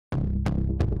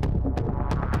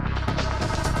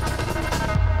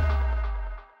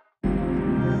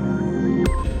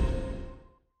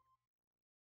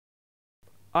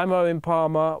I'm Owen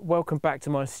Palmer, welcome back to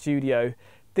my studio.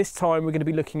 This time we're going to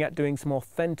be looking at doing some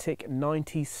authentic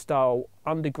 90s style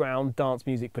underground dance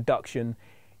music production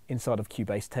inside of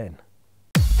Cubase 10.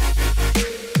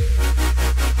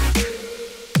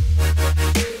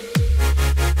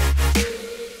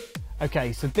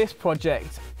 Okay, so this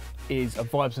project is a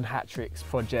Vibes and Hat Tricks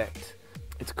project.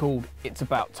 It's called It's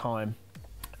About Time,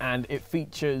 and it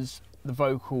features the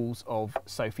vocals of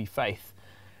Sophie Faith.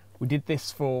 We did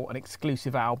this for an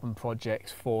exclusive album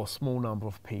project for a small number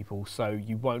of people, so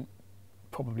you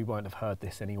probably won't have heard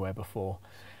this anywhere before.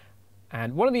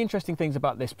 And one of the interesting things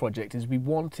about this project is we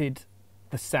wanted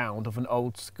the sound of an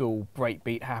old school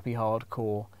breakbeat happy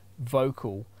hardcore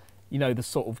vocal, you know, the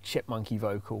sort of chipmunky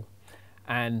vocal.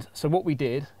 And so what we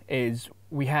did is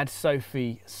we had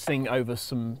Sophie sing over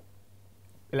some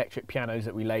electric pianos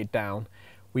that we laid down.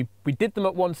 We did them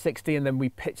at 160 and then we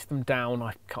pitched them down.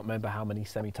 I can't remember how many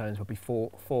semitones, would be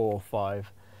four or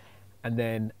five. And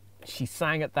then she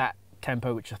sang at that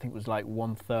tempo, which I think was like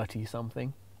 130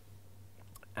 something.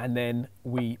 And then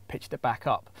we pitched it back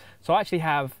up. So I actually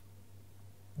have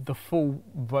the full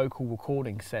vocal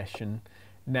recording session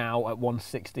now at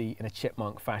 160 in a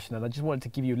chipmunk fashion. And I just wanted to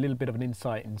give you a little bit of an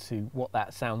insight into what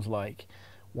that sounds like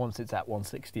once it's at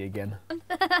 160 again.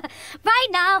 Right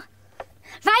now,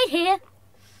 right here.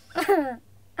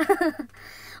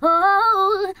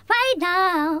 Oh, right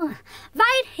now,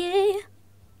 right here.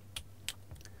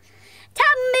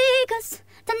 Tell me, 'cause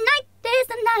tonight is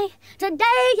the night,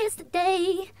 today is the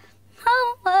day.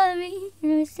 Don't worry,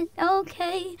 is it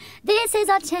okay? This is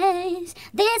our chance,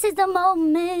 this is the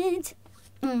moment.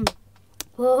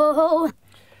 Oh.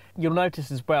 You'll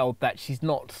notice as well that she's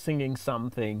not singing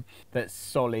something that's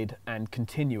solid and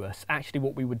continuous. Actually,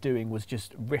 what we were doing was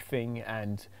just riffing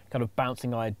and kind of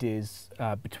bouncing ideas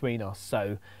between us.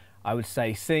 So I would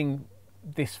say, sing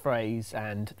this phrase,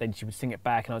 and then she would sing it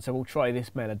back, and I'd say, we'll try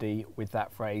this melody with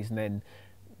that phrase, and then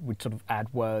we'd sort of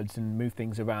add words and move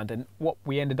things around. And what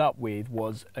we ended up with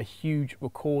was a huge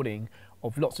recording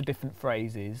of lots of different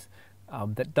phrases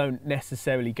that don't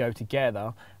necessarily go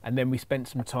together. And then we spent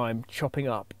some time chopping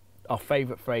up our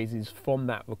favourite phrases from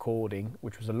that recording,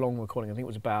 which was a long recording. I think it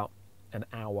was about an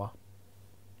hour.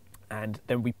 And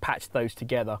then we patched those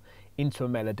together into a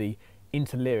melody,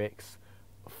 into lyrics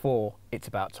for It's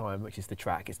About Time, which is the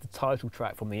track. It's the title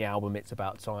track from the album It's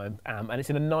About Time. And it's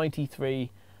in a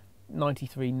 93,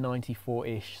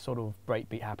 94-ish sort of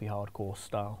breakbeat happy hardcore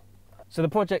style. So the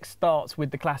project starts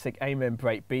with the classic Amen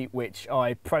breakbeat, which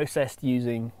I processed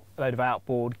using a load of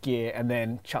outboard gear and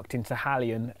then chucked into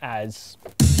Hallion as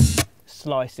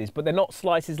slices, but they're not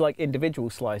slices like individual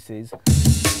slices.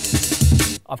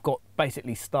 I've got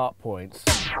basically start points,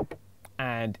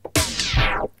 and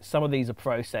some of these are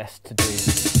processed to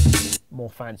do more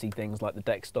fancy things like the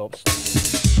deck stops,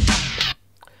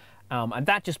 and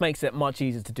that just makes it much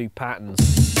easier to do patterns.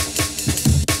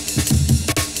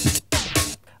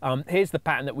 Here's the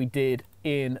pattern that we did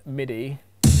in MIDI.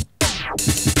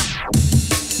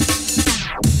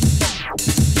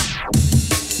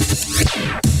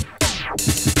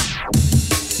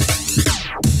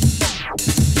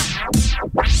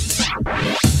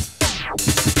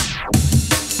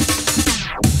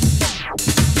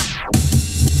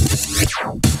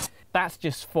 That's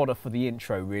just fodder for the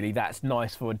intro, really. That's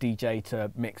nice for a DJ to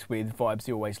mix with. Vibes,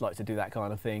 he always likes to do that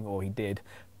kind of thing, or he did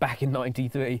back in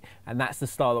 '93, and that's the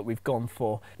style that we've gone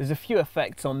for. There's a few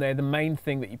effects on there. The main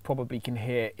thing that you probably can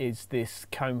hear is this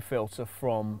comb filter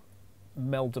from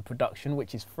Melda Production,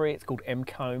 which is free. It's called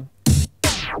M-Comb.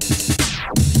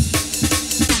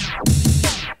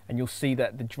 And you'll see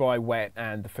that the dry, wet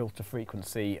and the filter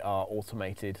frequency are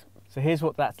automated. So here's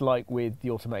what that's like with the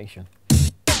automation.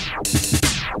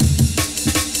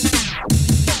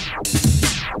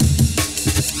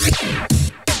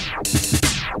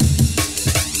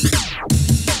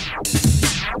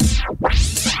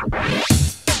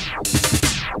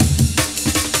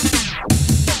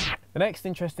 The next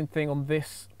interesting thing on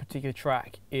this particular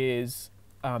track is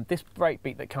this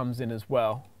breakbeat that comes in as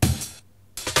well.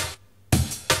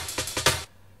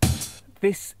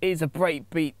 This is a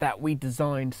breakbeat that we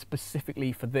designed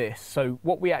specifically for this. So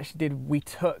what we actually did, we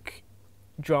took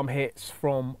drum hits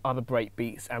from other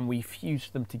breakbeats and we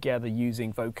fused them together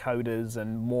using vocoders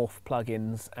and morph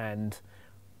plugins and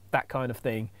that kind of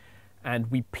thing.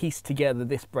 And we pieced together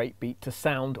this breakbeat to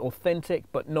sound authentic,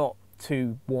 but not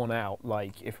too worn out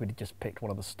like if we'd just picked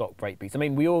one of the stock breakbeats. I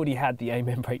mean, we already had the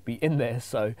Amen breakbeat in there,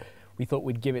 so we thought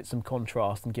we'd give it some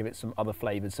contrast and give it some other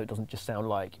flavours so it doesn't just sound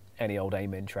like any old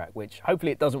Amen track, which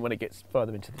hopefully it doesn't when it gets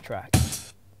further into the track.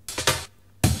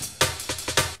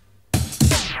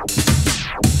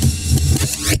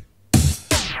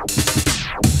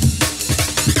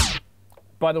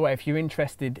 By the way, if you're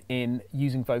interested in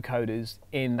using vocoders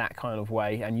in that kind of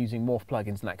way and using morph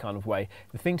plugins in that kind of way,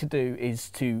 the thing to do is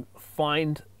to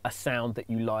find a sound that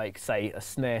you like, say a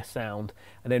snare sound,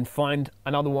 and then find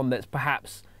another one that's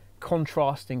perhaps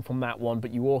contrasting from that one,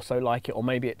 but you also like it, or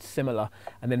maybe it's similar,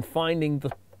 and then finding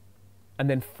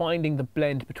the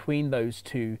blend between those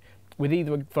two with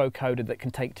either a vocoder that can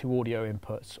take 2 audio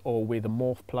inputs, or with a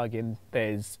morph plugin.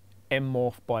 There's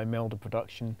M-Morph by Melder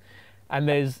Production, and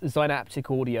there's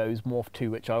Synaptic Audio's Morph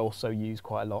 2, which I also use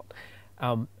quite a lot.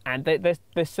 And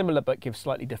they're similar but give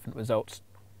slightly different results.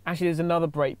 Actually, there's another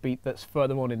breakbeat that's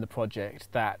further on in the project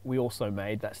that we also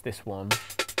made. That's this one.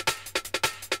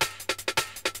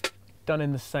 Done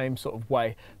in the same sort of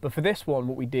way. But for this one,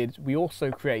 what we did, we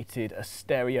also created a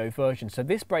stereo version. So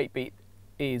this breakbeat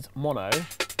is mono.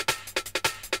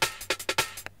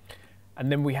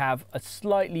 And then we have a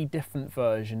slightly different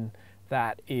version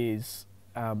that is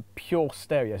pure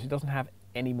stereo. So it doesn't have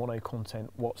any mono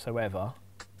content whatsoever.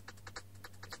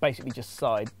 It's basically just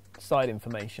side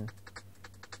information.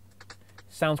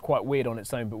 Sounds quite weird on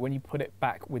its own, but when you put it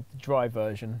back with the dry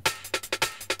version,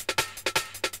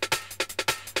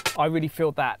 I really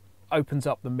feel that opens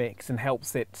up the mix and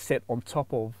helps it sit on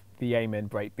top of the Amen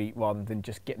breakbeat rather than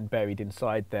just getting buried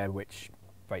inside there, which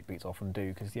breakbeats often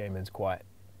do because the Amen's quite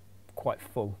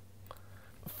full.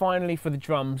 Finally, for the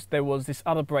drums, there was this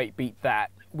other breakbeat that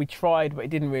we tried, but it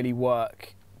didn't really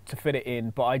work to fit it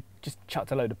in, but I just chucked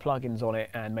a load of plugins on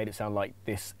it and made it sound like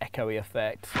this echoey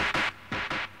effect.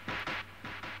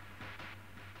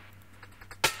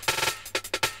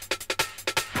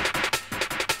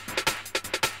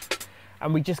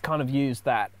 And we just kind of used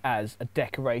that as a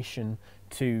decoration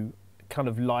to kind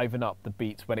of liven up the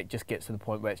beats when it just gets to the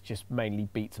point where it's just mainly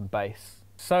beats and bass.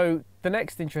 So the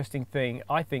next interesting thing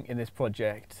I think in this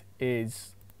project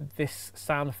is this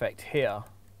sound effect here,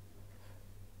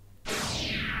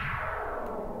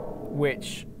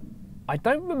 which I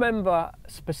don't remember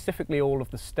specifically all of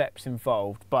the steps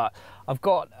involved, but I've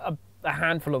got a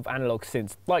handful of analog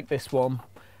synths like this one,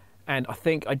 and I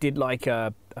think I did like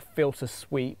a filter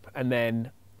sweep and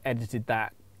then edited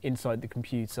that inside the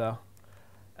computer,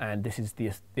 and this is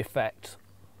the effect.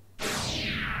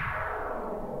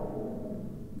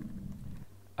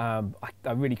 I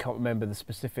really can't remember the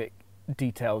specific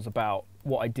details about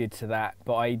what I did to that,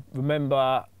 but I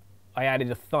remember I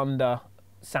added a thunder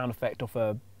sound effect off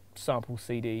a sample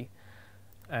CD,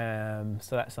 so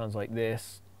that sounds like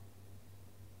this.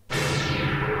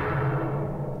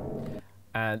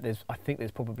 And I think there's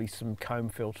probably some comb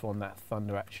filter on that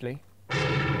thunder actually.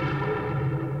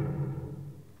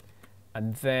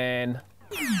 And then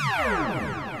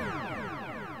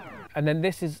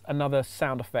this is another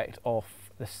sound effect off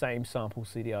the same sample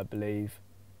CD, I believe.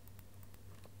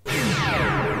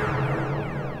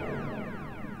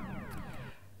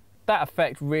 That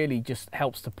effect really just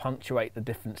helps to punctuate the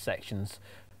different sections.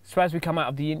 So as we come out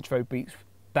of the intro beats,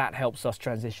 that helps us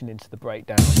transition into the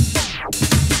breakdown.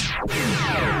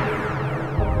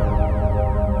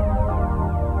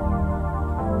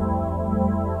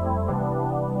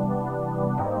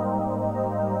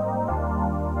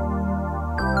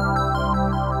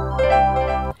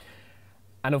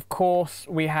 And of course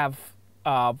we have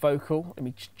our vocal. Let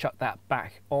me chuck that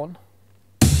back on.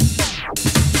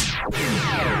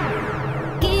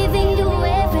 Giving you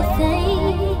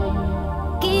everything,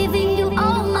 giving you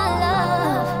all my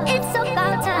love. It's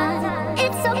about time,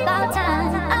 it's about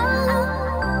time.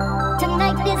 Oh,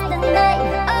 tonight is the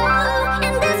night. Oh,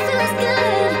 and this feels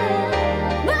good.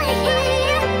 Right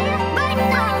here, right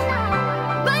now,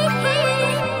 right here.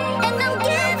 And I'm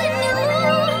giving you,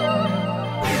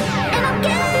 and I'm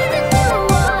giving you,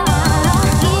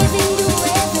 giving you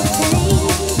everything,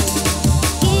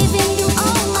 giving you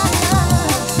all my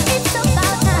love. It's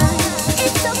about time,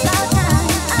 it's about time.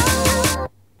 Oh.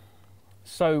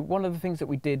 So one of the things that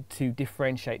we did to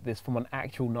differentiate this from an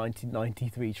actual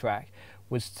 1993 track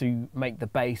was to make the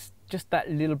bass just that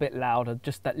little bit louder,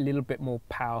 just that little bit more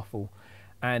powerful.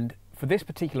 And for this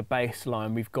particular bass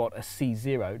line, we've got a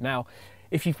C0. Now,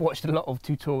 if you've watched a lot of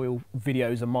tutorial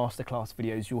videos and masterclass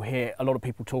videos, you'll hear a lot of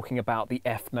people talking about the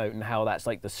F note and how that's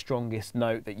like the strongest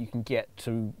note that you can get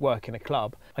to work in a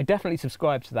club. I definitely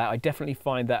subscribe to that. I definitely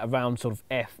find that around sort of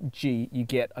F, G, you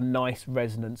get a nice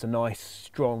resonance, a nice,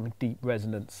 strong, deep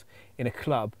resonance in a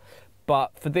club.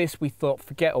 But for this, we thought,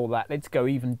 forget all that, let's go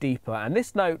even deeper. And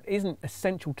this note isn't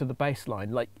essential to the bass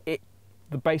line. Like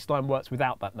the bass line works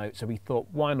without that note, so we thought,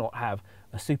 why not have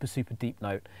a super, super deep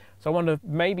note? So I wonder,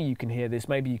 maybe you can hear this,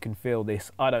 maybe you can feel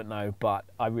this, I don't know, but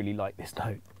I really like this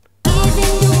note. Giving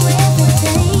you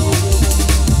everything,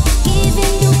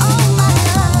 giving you all my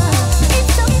love.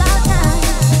 It's about time,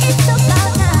 it's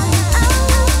about time.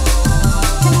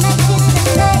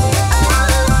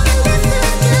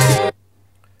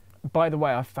 By the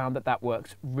way, I found that that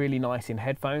works really nice in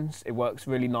headphones. It works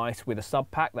really nice with a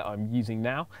sub pack that I'm using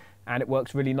now, and it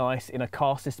works really nice in a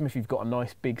car system if you've got a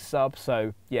nice big sub.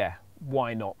 So yeah,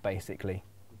 why not, basically.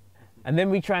 And then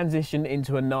we transition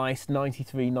into a nice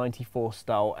 93-94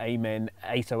 style Amen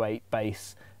 808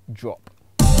 bass drop.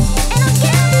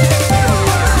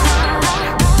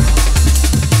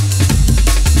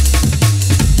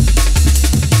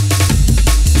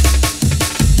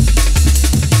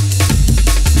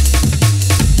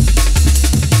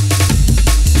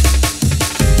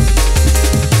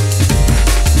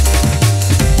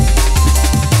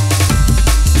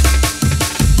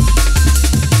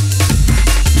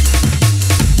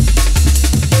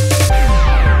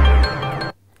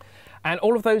 And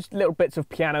all of those little bits of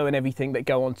piano and everything that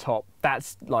go on top,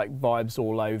 that's like vibes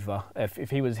all over. If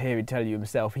he was here, he'd tell you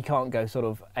himself, he can't go sort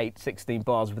of 8-16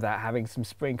 bars without having some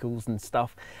sprinkles and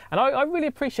stuff. And I really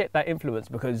appreciate that influence,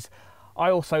 because I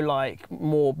also like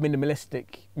more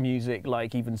minimalistic music,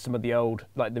 like even some of the old,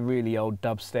 like the really old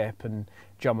dubstep and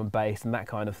drum and bass and that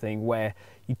kind of thing, where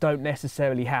you don't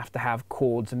necessarily have to have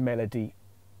chords and melody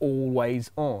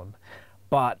always on.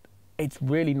 But it's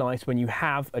really nice when you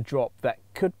have a drop that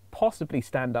could possibly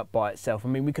stand up by itself. I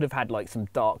mean, we could have had like some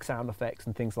dark sound effects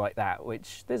and things like that,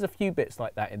 which there's a few bits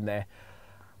like that in there.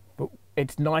 But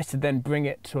it's nice to then bring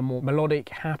it to a more melodic,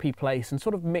 happy place and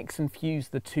sort of mix and fuse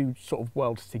the two sort of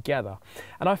worlds together.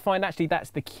 And I find actually that's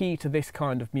the key to this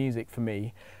kind of music for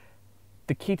me.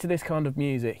 The key to this kind of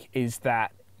music is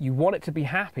that you want it to be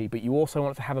happy, but you also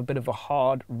want it to have a bit of a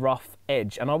hard, rough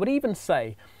edge. And I would even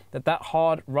say that that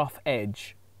hard, rough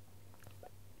edge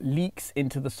leaks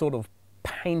into the sort of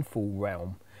painful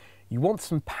realm. You want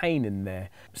some pain in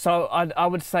there. So I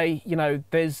would say, you know,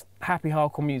 there's happy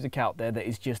hardcore music out there that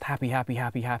is just happy, happy,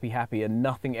 happy, happy, happy and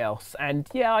nothing else. And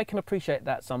yeah, I can appreciate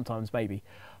that sometimes maybe.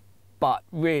 But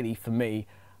really for me,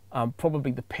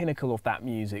 probably the pinnacle of that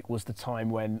music was the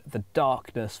time when the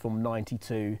darkness from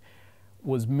 92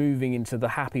 was moving into the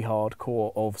happy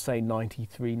hardcore of say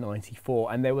 93,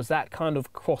 94, and there was that kind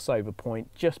of crossover point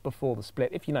just before the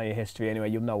split. If you know your history anyway,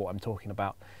 you'll know what I'm talking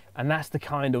about. And that's the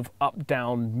kind of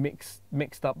up-down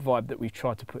mixed up vibe that we've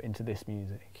tried to put into this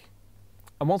music.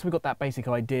 And once we got that basic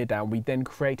idea down, we then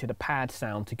created a pad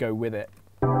sound to go with it.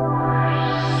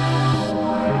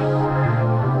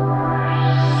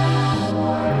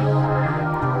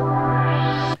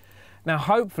 Now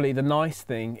hopefully the nice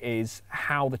thing is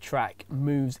how the track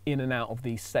moves in and out of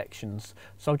these sections.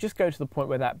 So I'll just go to the point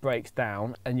where that breaks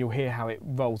down and you'll hear how it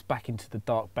rolls back into the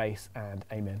dark bass and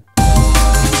Amen.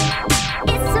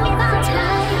 It's about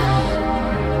time.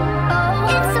 Oh,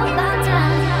 it's about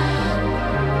time.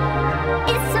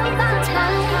 It's about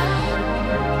time.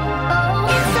 Oh,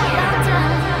 it's about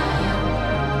time.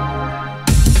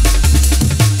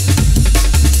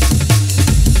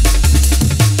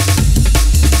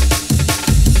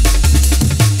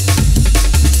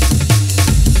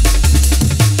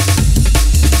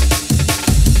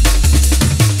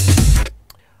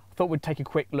 Thought we'd take a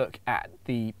quick look at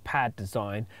the pad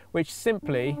design, which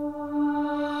simply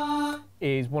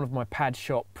is one of my pad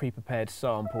shop pre-prepared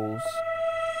samples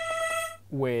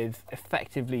with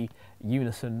effectively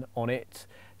unison on it.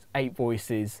 It's 8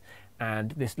 voices and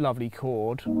this lovely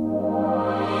chord.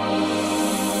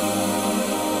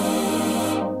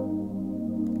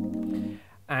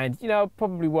 And you know,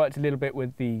 probably worked a little bit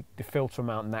with the filter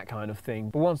amount and that kind of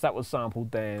thing, but once that was sampled,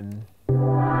 then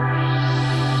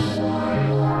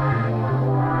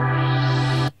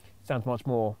sounds much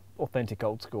more authentic,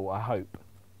 old school, I hope.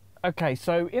 Okay,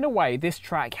 so in a way this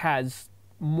track has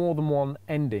more than one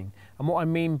ending, and what I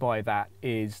mean by that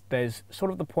is there's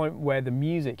sort of the point where the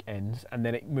music ends and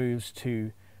then it moves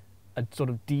to a sort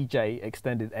of DJ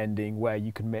extended ending where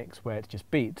you can mix, where it's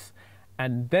just beats,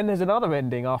 and then there's another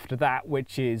ending after that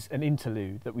which is an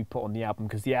interlude that we put on the album,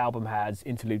 because the album has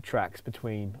interlude tracks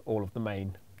between all of the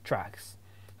main tracks,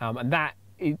 and that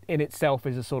in itself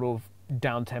is a sort of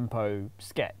down-tempo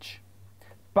sketch.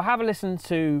 But have a listen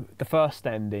to the first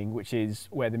ending, which is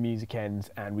where the music ends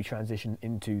and we transition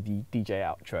into the DJ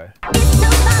outro.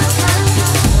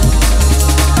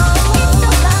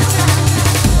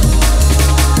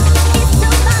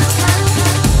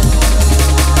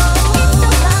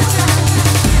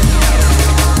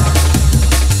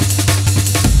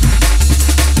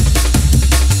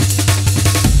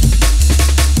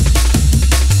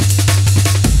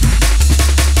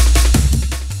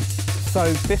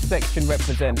 So this section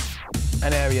represents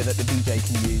an area that the DJ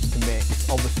can use to mix.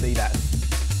 Obviously that's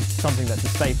something that's a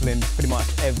staple in pretty much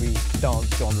every dance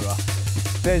genre.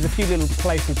 There's a few little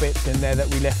playful bits in there that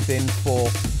we left in for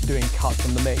doing cuts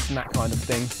on the mix and that kind of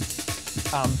thing.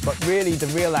 But really the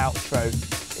real outro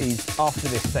is after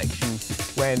this section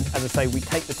when, as I say, we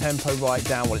take the tempo right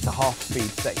down. Well, it's a half-speed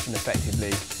section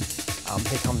effectively.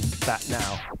 Here comes that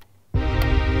now.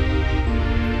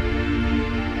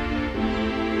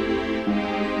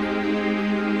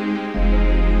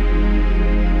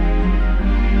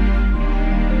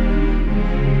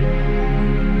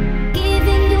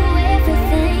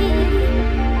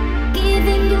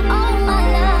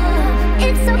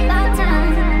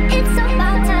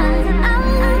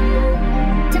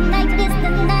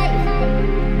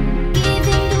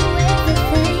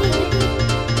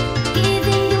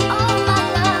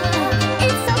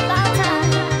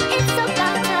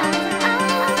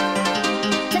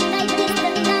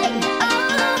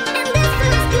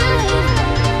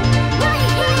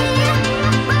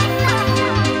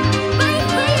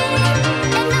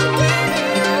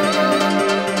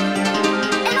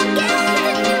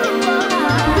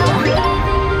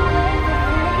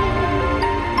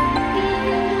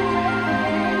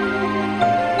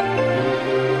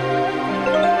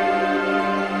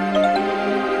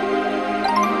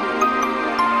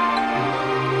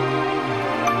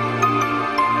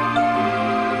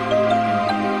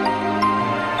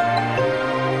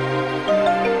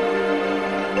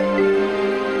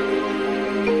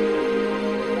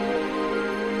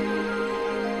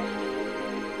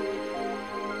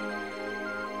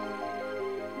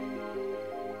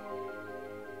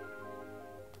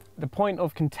 The point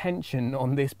of contention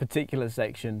on this particular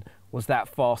section was that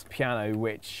fast piano,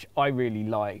 which I really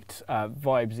liked.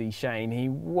 Vibesy Shane, he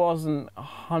wasn't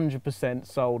 100%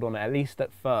 sold on it, at least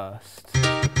at first.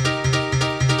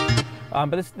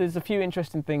 But there's a few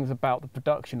interesting things about the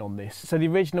production on this. So the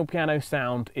original piano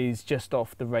sound is just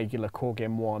off the regular Korg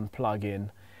M1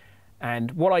 plugin.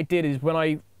 And what I did is when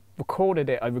I recorded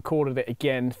it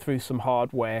again through some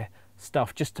hardware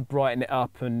stuff just to brighten it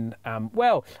up. And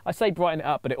well, I say brighten it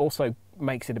up, but it also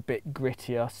makes it a bit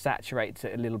grittier, saturates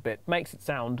it a little bit, makes it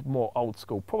sound more old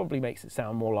school, probably makes it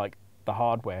sound more like the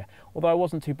hardware, although I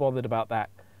wasn't too bothered about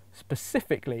that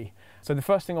specifically. So the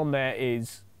first thing on there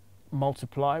is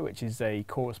Multiply, which is a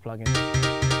chorus plugin.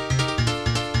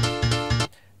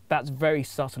 That's very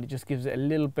subtle, it just gives it a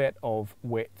little bit of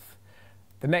width.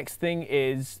 The next thing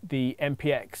is the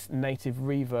MPX native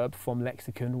reverb from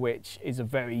Lexicon, which is a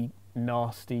very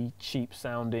nasty, cheap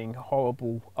sounding,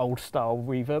 horrible old style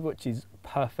reverb, which is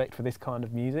perfect for this kind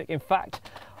of music. In fact,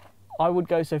 I would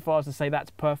go so far as to say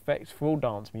that's perfect for all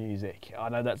dance music. I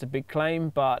know that's a big claim,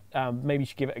 but maybe you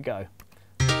should give it a go.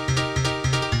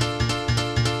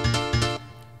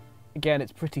 Again,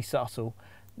 it's pretty subtle.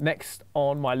 Next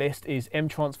on my list is M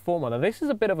Transformer. Now this is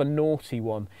a bit of a naughty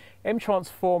one. M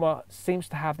Transformer seems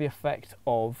to have the effect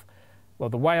of, well,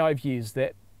 the way I've used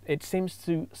it, it seems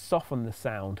to soften the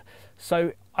sound.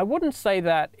 So I wouldn't say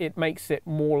that it makes it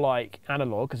more like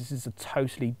analog, because this is a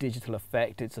totally digital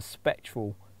effect. It's a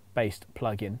spectral based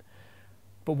plugin.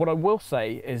 But what I will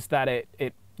say is that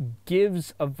it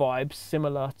gives a vibe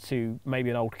similar to maybe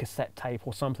an old cassette tape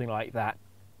or something like that,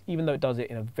 even though it does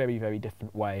it in a very, very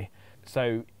different way.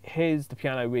 So here's the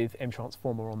piano with M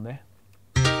Transformer on there.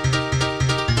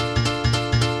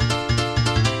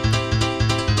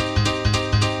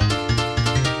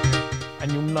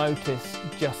 And you'll notice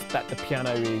just that the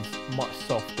piano is much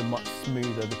softer, much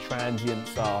smoother. The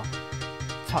transients are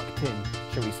tucked in,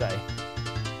 shall we say.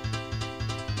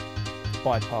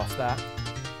 Bypass that.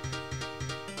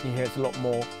 You hear it's a lot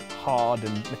more hard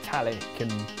and metallic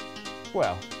and,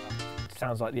 well,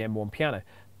 sounds like the M1 piano.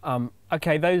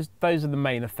 Okay, those are the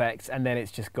main effects, and then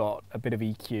it's just got a bit of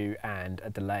EQ and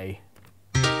a delay.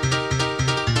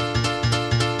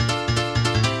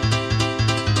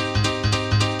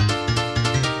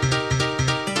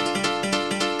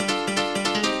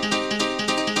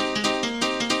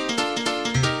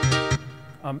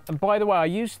 And by the way, I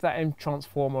used that M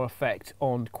Transformer effect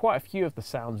on quite a few of the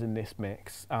sounds in this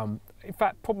mix. In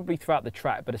fact, probably throughout the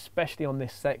track, but especially on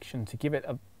this section to give it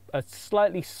a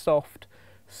slightly soft,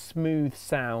 smooth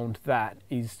sound that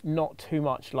is not too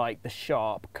much like the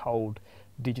sharp, cold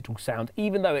digital sound.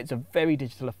 Even though it's a very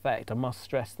digital effect, I must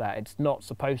stress that it's not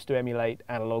supposed to emulate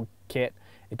analog kit.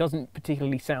 It doesn't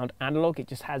particularly sound analog, it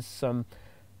just has some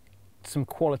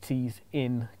qualities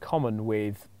in common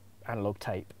with analog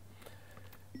tape.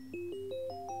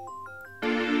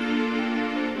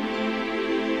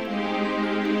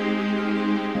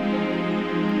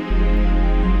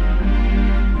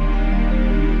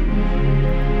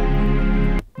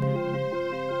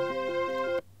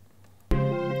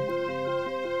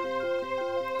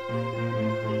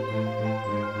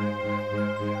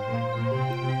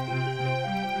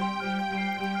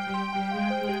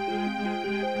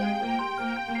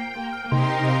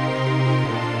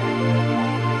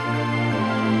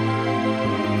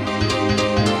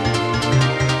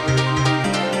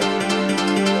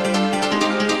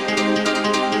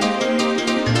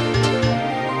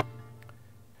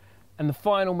 the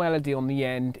final melody on the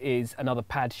end is another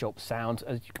pad shop sound.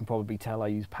 As you can probably tell, I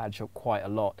use pad shop quite a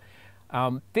lot.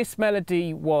 This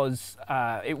melody was,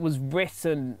 it was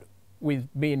written with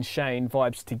me and Shane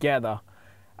Vibes together.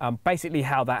 Basically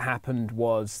how that happened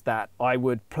was that I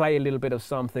would play a little bit of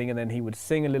something and then he would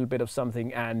sing a little bit of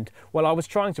something, and well, I was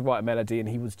trying to write a melody and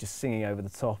he was just singing over the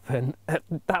top, and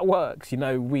that works, you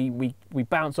know. We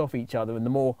bounce off each other, and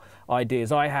the more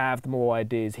ideas I have, the more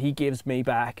ideas he gives me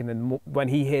back, and then when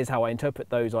he hears how I interpret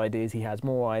those ideas, he has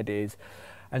more ideas.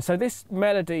 And so this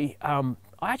melody, I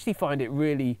actually find it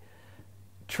really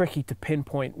tricky to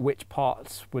pinpoint which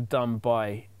parts were done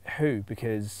by who,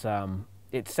 because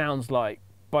it sounds like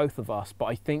both of us, but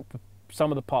I think some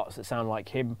of the parts that sound like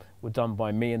him were done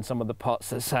by me, and some of the parts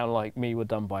that sound like me were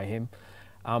done by him.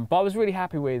 But I was really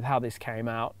happy with how this came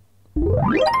out.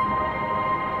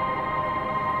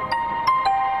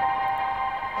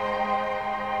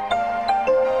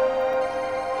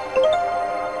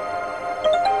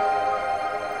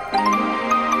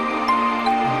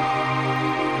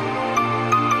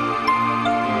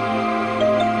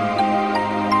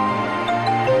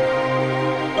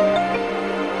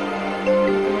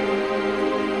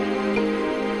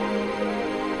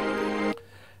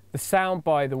 The sound,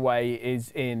 by the way,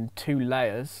 is in 2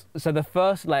 layers. So the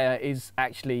first layer is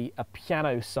actually a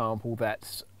piano sample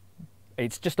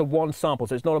it's just a one sample,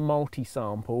 so it's not a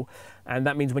multi-sample, and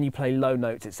that means when you play low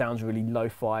notes it sounds really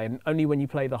lo-fi, and only when you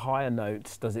play the higher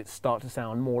notes does it start to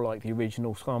sound more like the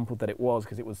original sample that it was,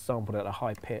 because it was sampled at a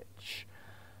high pitch.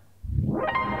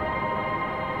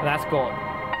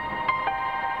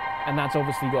 And that's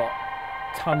obviously got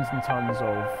tons and tons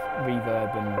of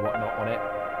reverb and whatnot on it.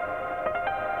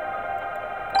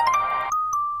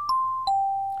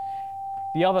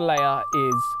 The other layer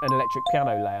is an electric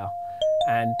piano layer,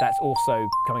 and that's also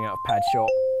coming out of Pad Shop,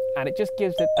 and it just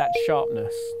gives it that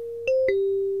sharpness.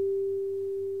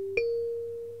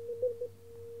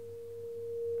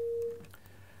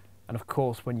 And of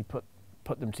course, when you put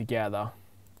them together,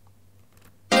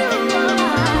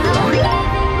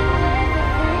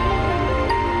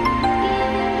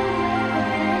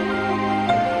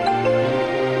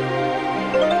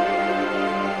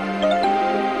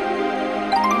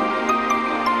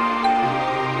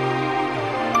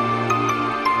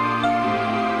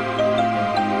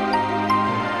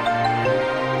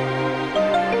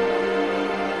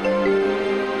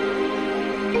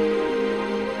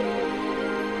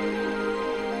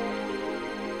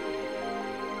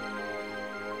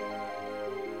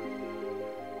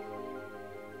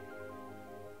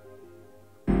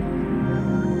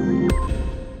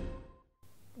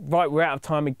 right, we're out of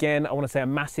time again. I want to say a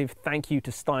massive thank you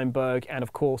to Steinberg and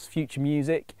of course Future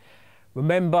Music.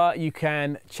 Remember, you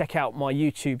can check out my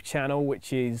YouTube channel,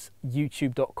 which is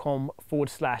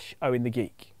youtube.com/Owen The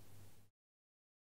Geek.